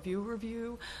website, the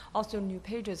Review, also New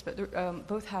Pages, but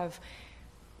both have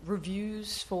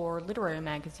reviews for literary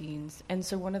magazines. And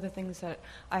so one of the things that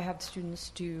I have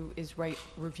students do is write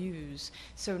reviews.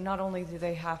 So not only do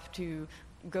they have to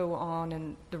go on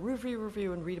and the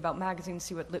review and read about magazines,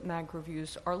 see what LitMag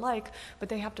reviews are like, but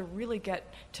they have to really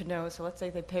get to know. So let's say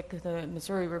they pick the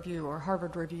Missouri Review or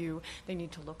Harvard Review. They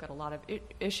need to look at a lot of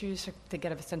issues to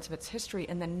get a sense of its history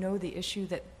and then know the issue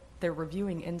that they're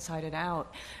reviewing inside and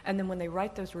out. And then when they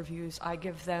write those reviews, I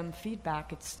give them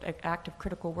feedback. It's an critical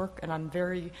critical work, and I'm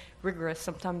very rigorous.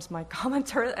 Sometimes my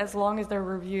comments are as long as their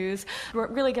reviews. We're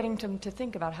really getting them to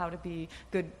think about how to be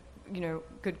good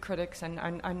critics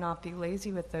and not be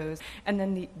lazy with those. And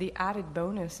then the added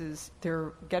bonus is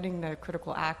they're getting the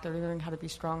critical act, they're learning how to be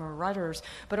stronger writers,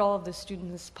 but all of the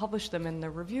students publish them in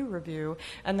the review,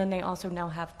 and then they also now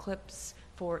have clips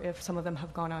for if some of them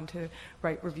have gone on to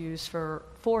write reviews for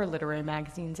literary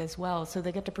magazines as well. So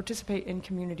they get to participate in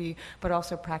community, but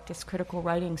also practice critical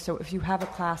writing. So if you have a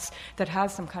class that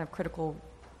has some kind of critical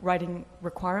writing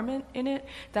requirement in it,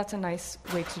 that's a nice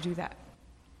way to do that.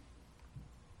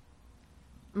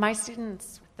 My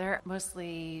students, they're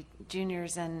mostly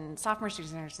juniors and sophomores,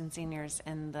 juniors and seniors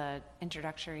in the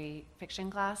introductory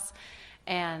fiction class,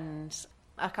 and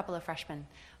a couple of freshmen.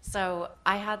 So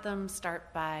I had them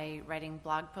start by writing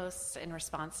blog posts in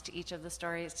response to each of the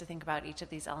stories to think about each of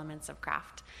these elements of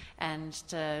craft and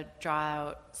to draw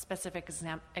out specific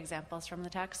examples from the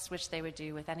text, which they would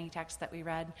do with any text that we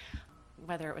read,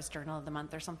 whether it was Journal of the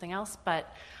Month or something else.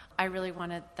 But I really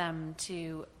wanted them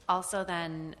to also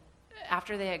then,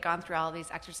 after they had gone through all of these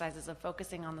exercises of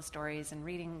focusing on the stories and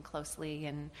reading closely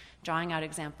and drawing out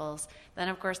examples, then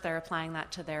of course they're applying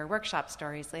that to their workshop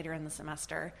stories later in the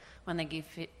semester when they give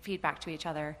feedback to each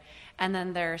other. And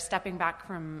then they're stepping back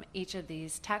from each of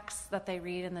these texts that they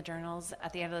read in the journals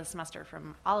at the end of the semester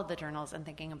from all of the journals and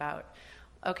thinking about,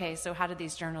 okay, so how did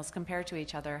these journals compare to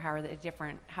each other? How are they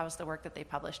different? How is the work that they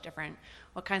publish different?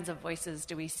 What kinds of voices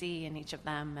do we see in each of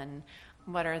them? And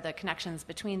what are the connections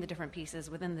between the different pieces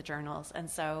within the journals? And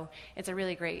so it's a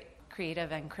really great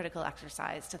creative and critical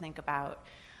exercise to think about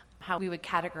how we would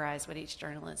categorize what each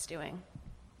journal is doing.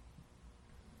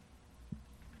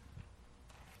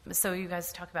 So you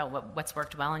guys talk about what's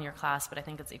worked well in your class, but I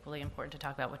think it's equally important to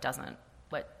talk about what doesn't,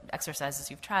 what exercises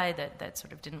you've tried that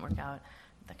sort of didn't work out.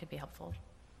 That could be helpful.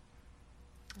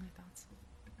 Any thoughts?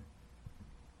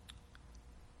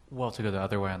 Well, to go the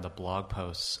other way on the blog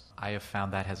posts, I have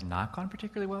found that has not gone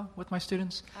particularly well with my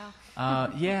students.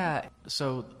 Oh. Yeah,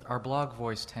 so our blog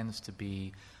voice tends to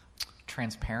be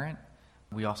transparent.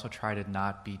 We also try to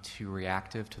not be too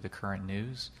reactive to the current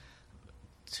news,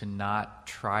 to not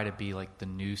try to be like the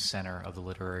news center of the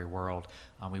literary world.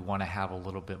 We want to have a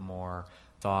little bit more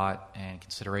thought and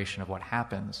consideration of what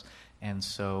happens. And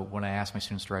so when I ask my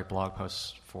students to write blog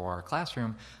posts for our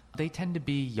classroom, they tend to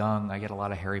be young. I get a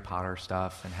lot of Harry Potter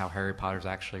stuff and how Harry Potter's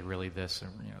actually really this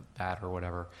and that or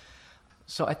whatever.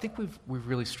 So I think we've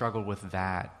really struggled with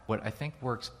that. What I think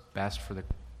works best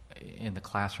in the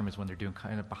classroom is when they're doing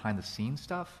kind of behind the scenes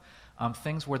stuff.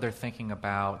 Things where they're thinking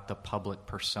about the public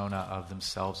persona of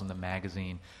themselves in the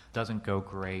magazine doesn't go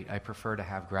great. I prefer to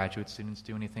have graduate students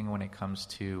do anything when it comes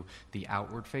to the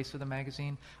outward face of the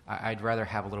magazine. I'd rather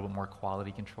have a little bit more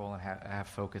quality control and have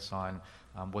focus on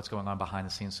what's going on behind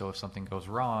the scenes. So if something goes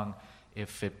wrong,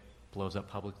 if it blows up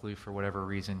publicly for whatever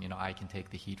reason, I can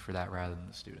take the heat for that rather than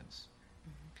the students.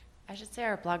 I should say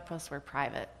our blog posts were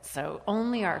private, so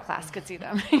only our class could see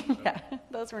them. Yeah,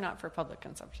 those were not for public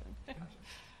consumption.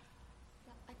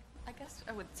 I guess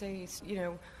I would say,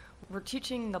 we're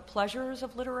teaching the pleasures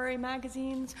of literary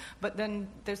magazines, but then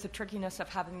there's the trickiness of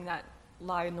having that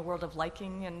lie in the world of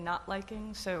liking and not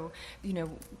liking. So,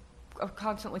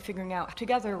 constantly figuring out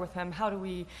together with them, how do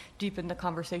we deepen the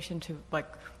conversation to,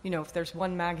 if there's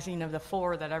one magazine of the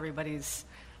 4 that everybody's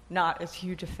not as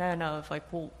huge a fan of,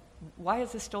 well, why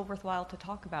is this still worthwhile to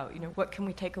talk about? What can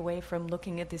we take away from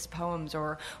looking at these poems,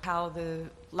 or how the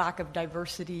lack of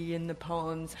diversity in the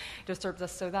poems disturbs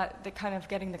us, so that the kind of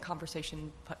getting the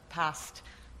conversation past,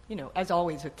 as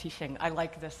always with teaching, I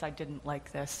like this, I didn't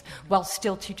like this, while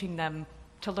still teaching them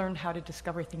to learn how to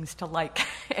discover things to like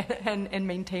and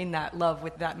maintain that love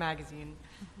with that magazine.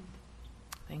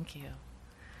 Thank you.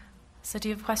 So do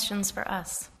you have questions for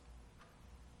us?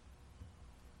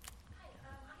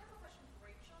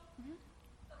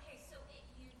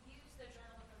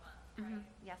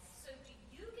 Yes. So do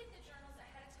you get the journals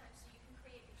ahead of time so you can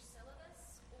create your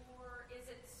syllabus, or is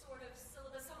it sort of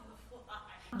syllabus on the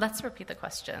fly? Let's repeat the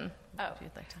question. Oh. If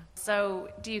you'd like to. So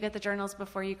do you get the journals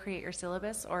before you create your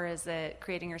syllabus, or is it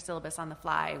creating your syllabus on the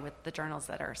fly with the journals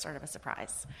that are sort of a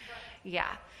surprise? Right.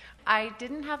 Yeah. I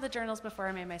didn't have the journals before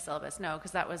I made my syllabus, no,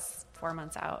 because that was 4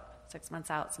 months out, 6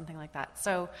 months out, something like that.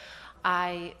 So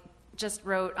I just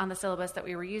wrote on the syllabus that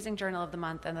we were using Journal of the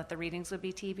Month and that the readings would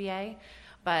be TBA.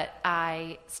 But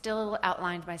I still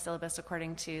outlined my syllabus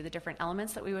according to the different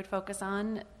elements that we would focus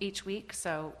on each week.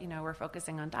 So, we're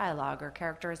focusing on dialogue or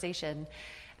characterization.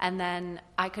 And then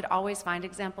I could always find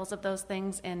examples of those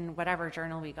things in whatever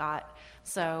journal we got.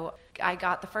 So I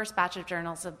got the first batch of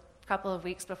journals a couple of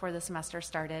weeks before the semester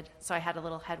started. So I had a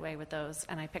little headway with those,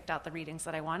 and I picked out the readings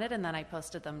that I wanted, and then I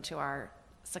posted them to our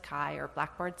Sakai or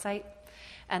Blackboard site.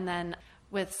 And then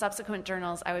with subsequent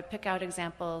journals, I would pick out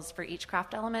examples for each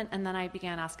craft element, and then I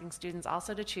began asking students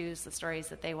also to choose the stories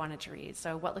that they wanted to read.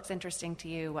 So what looks interesting to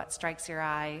you? What strikes your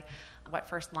eye? What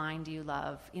first line do you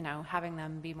love? Having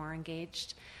them be more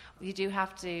engaged. You do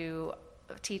have to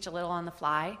teach a little on the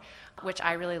fly, which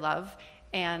I really love.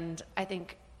 And I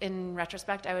think in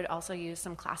retrospect, I would also use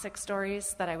some classic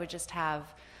stories that I would just have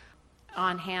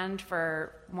on hand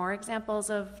for more examples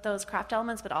of those craft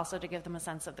elements, but also to give them a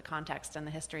sense of the context and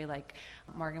the history, like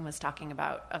Morgan was talking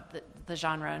about, of the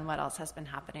genre and what else has been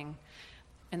happening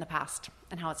in the past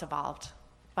and how it's evolved.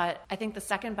 But I think the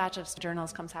second batch of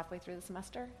journals comes halfway through the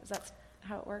semester. Is that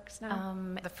how it works now?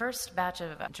 The first batch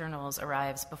of journals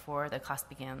arrives before the class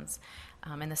begins,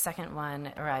 and the second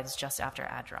one arrives just after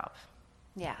ad drop.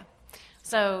 Yeah.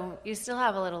 So you still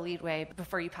have a little leadway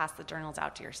before you pass the journals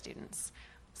out to your students.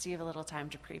 So you have a little time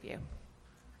to preview.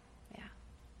 Yeah.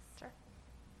 Sure.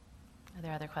 Are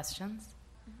there other questions?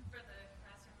 For the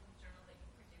classroom journal that you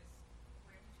produced,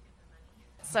 where did you get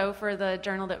the money? So for the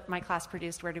journal that my class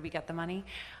produced, where did we get the money?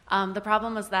 The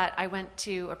problem was that I went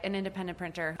to an independent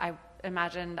printer. I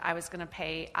imagined I was going to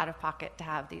pay out of pocket to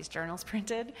have these journals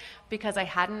printed because I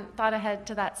hadn't thought ahead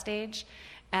to that stage.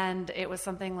 And it was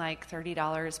something like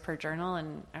 $30 per journal,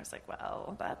 and I was like,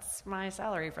 well, that's my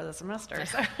salary for the semester.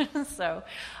 So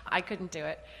I couldn't do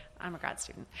it. I'm a grad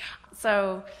student.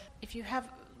 So if you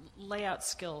have layout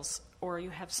skills, or you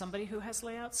have somebody who has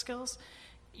layout skills,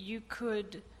 you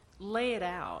could lay it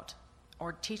out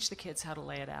or teach the kids how to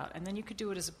lay it out, and then you could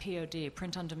do it as a POD,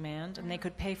 print on demand, and they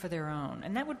could pay for their own.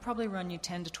 And that would probably run you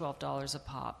 $10 to $12 a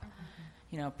pop.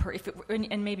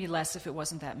 and maybe less if it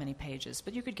wasn't that many pages.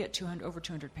 But you could get over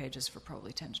 200 pages for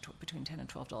probably between $10 and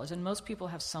 $12. And most people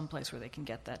have some place where they can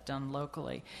get that done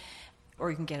locally, or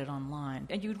you can get it online.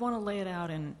 And you'd want to lay it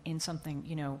out in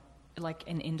something, like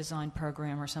an InDesign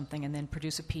program or something, and then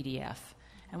produce a PDF.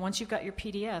 And once you've got your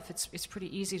PDF, it's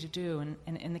pretty easy to do.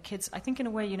 And the kids, I think in a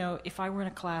way, if I were in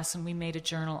a class and we made a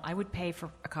journal, I would pay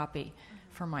for a copy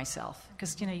for myself,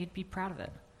 because, you'd be proud of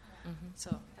it. Mm-hmm. So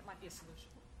that might be a solution.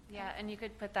 Yeah, and you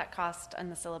could put that cost on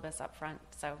the syllabus up front.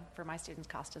 So for my students,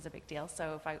 cost is a big deal.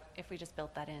 So if we just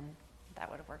built that in, that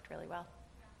would have worked really well.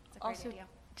 It's a great idea.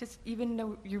 Just even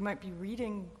though you might be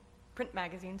reading print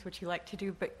magazines, which you like to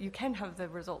do, but you can have the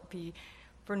result be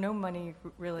for no money,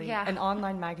 really, an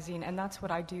online magazine. And that's what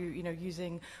I do,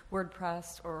 using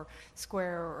WordPress or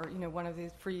Square or, one of these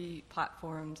free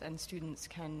platforms, and students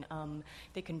can,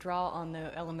 they can draw on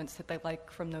the elements that they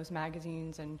like from those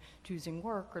magazines and choosing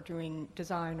work or doing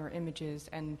design or images,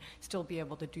 and still be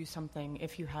able to do something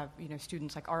if you have,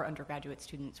 students like our undergraduate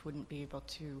students wouldn't be able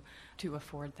to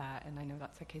afford that. And I know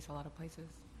that's the case a lot of places.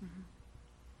 Mm-hmm.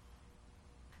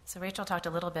 So Rachel talked a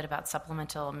little bit about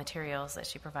supplemental materials that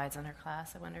she provides in her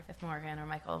class. I wonder if Morgan or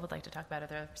Michael would like to talk about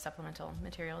other supplemental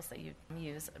materials that you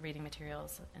use, reading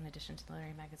materials, in addition to the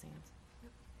literary magazines.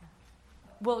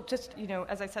 Well, just,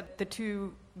 as I said, the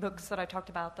two books that I talked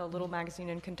about, the Little Magazine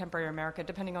and Contemporary America,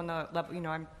 depending on the level,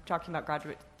 I'm talking about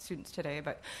graduate students today,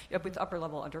 but with upper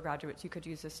level undergraduates, you could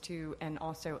use this too, and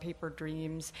also Paper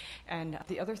Dreams. And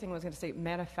the other thing I was going to say,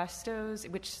 manifestos,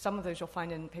 which some of those you'll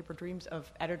find in Paper Dreams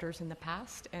of editors in the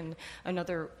past. And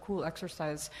another cool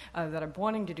exercise that I'm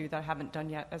wanting to do that I haven't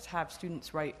done yet is have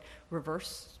students write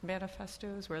reverse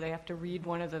manifestos, where they have to read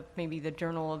one of maybe the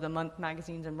Journal of the Month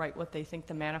magazines and write what they think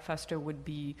the manifesto would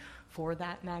be for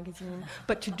that magazine.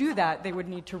 But to do that, they would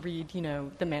need to read,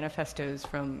 the manifestos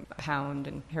from Hound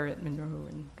and Harriet Monroe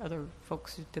and other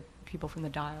folks, the people from the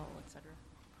Dial, et cetera.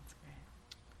 That's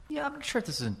great. Yeah, I'm not sure if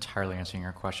this is entirely answering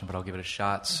your question, but I'll give it a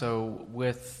shot. So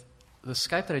with the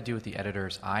Skype that I do with the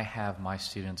editors, I have my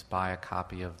students buy a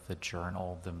copy of the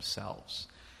journal themselves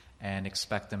and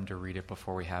expect them to read it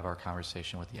before we have our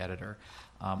conversation with the editor.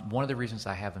 One of the reasons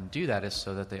I have them do that is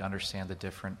so that they understand the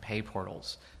different pay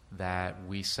portals that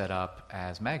we set up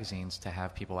as magazines to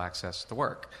have people access the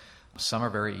work. Some are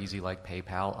very easy, like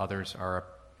PayPal. Others are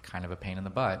kind of a pain in the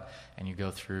butt, and you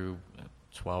go through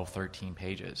 12, 13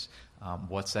 pages.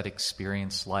 What's that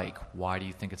experience like? Why do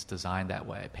you think it's designed that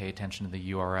way? Pay attention to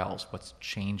the URLs. What's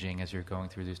changing as you're going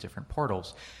through these different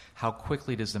portals? How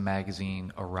quickly does the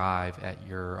magazine arrive at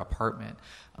your apartment?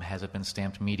 Has it been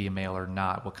stamped media mail or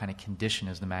not? What kind of condition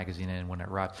is the magazine in when it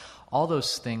arrives? All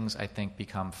those things, I think,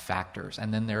 become factors.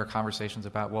 And then there are conversations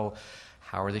about, well,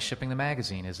 how are they shipping the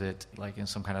magazine? Is it like in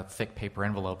some kind of thick paper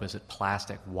envelope? Is it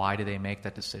plastic? Why do they make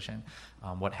that decision?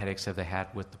 What headaches have they had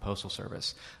with the Postal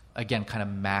Service? Again, kind of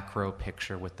macro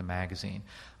picture with the magazine.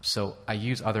 So I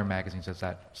use other magazines as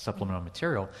that supplemental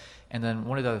material. And then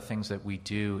one of the other things that we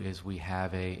do is we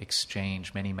have a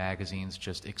exchange. Many magazines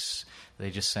they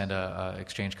just send a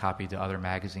exchange copy to other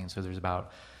magazines. So there's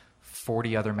about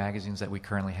 40 other magazines that we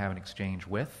currently have an exchange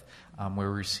with, where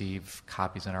we receive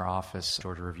copies in our office.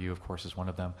 Georgia Review, of course, is one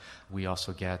of them. We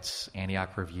also get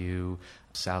Antioch Review,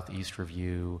 Southeast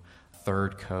Review,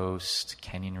 Third Coast,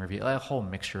 Kenyon Review, a whole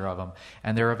mixture of them.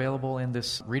 And they're available in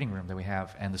this reading room that we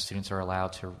have, and the students are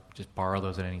allowed to just borrow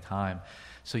those at any time.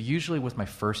 So usually with my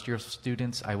first year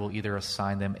students, I will either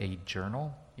assign them a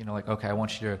journal, like, okay, I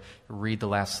want you to read the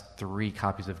last 3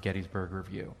 copies of Gettysburg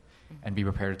Review and be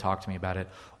prepared to talk to me about it,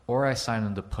 or I assign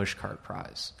them the Pushcart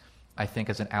Prize. I think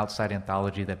as an outside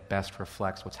anthology that best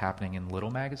reflects what's happening in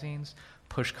little magazines,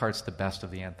 Pushcart's the best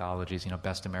of the anthologies.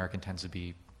 Best American tends to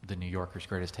be the New Yorker's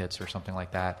Greatest Hits or something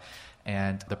like that.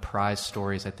 And the prize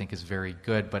stories, I think, is very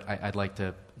good, but I'd like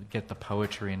to get the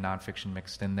poetry and nonfiction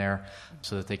mixed in there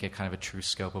so that they get kind of a true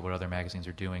scope of what other magazines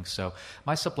are doing. So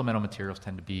my supplemental materials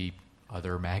tend to be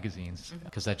other magazines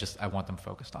because I want them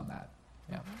focused on that.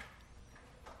 Yeah.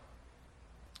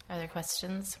 Are there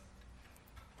questions?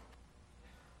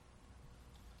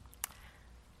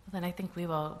 Then I think we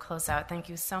will close out. Thank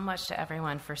you so much to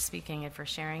everyone for speaking and for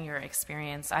sharing your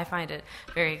experience. I find it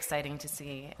very exciting to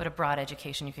see what a broad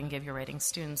education you can give your writing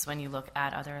students when you look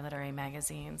at other literary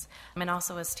magazines. And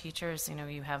also as teachers,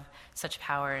 you have such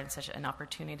power and such an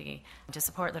opportunity to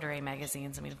support literary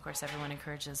magazines. Of course, everyone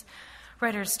encourages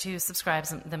writers to subscribe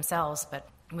themselves, but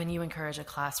when you encourage a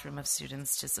classroom of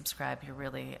students to subscribe, you're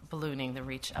really ballooning the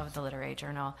reach of the Literary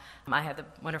Journal. I had the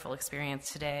wonderful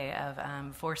experience today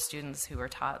of 4 students who were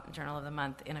taught Journal of the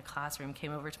Month in a classroom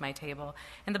came over to my table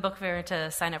in the book fair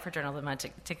to sign up for Journal of the Month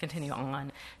to continue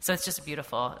on. So it's just a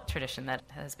beautiful tradition that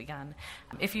has begun.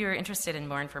 If you're interested in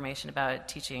more information about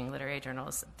teaching literary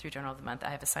journals through Journal of the Month, I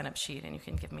have a sign-up sheet, and you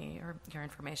can give me your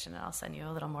information, and I'll send you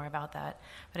a little more about that.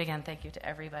 But again, thank you to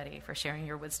everybody for sharing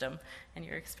your wisdom and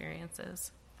your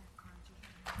experiences.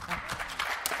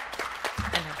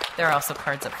 And there are also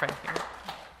cards up front here.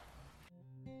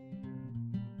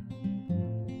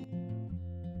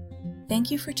 Thank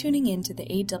you for tuning in to the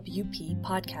AWP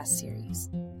podcast series.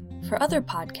 For other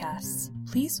podcasts,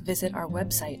 please visit our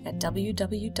website at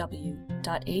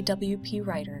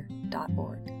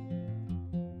www.awpwriter.org.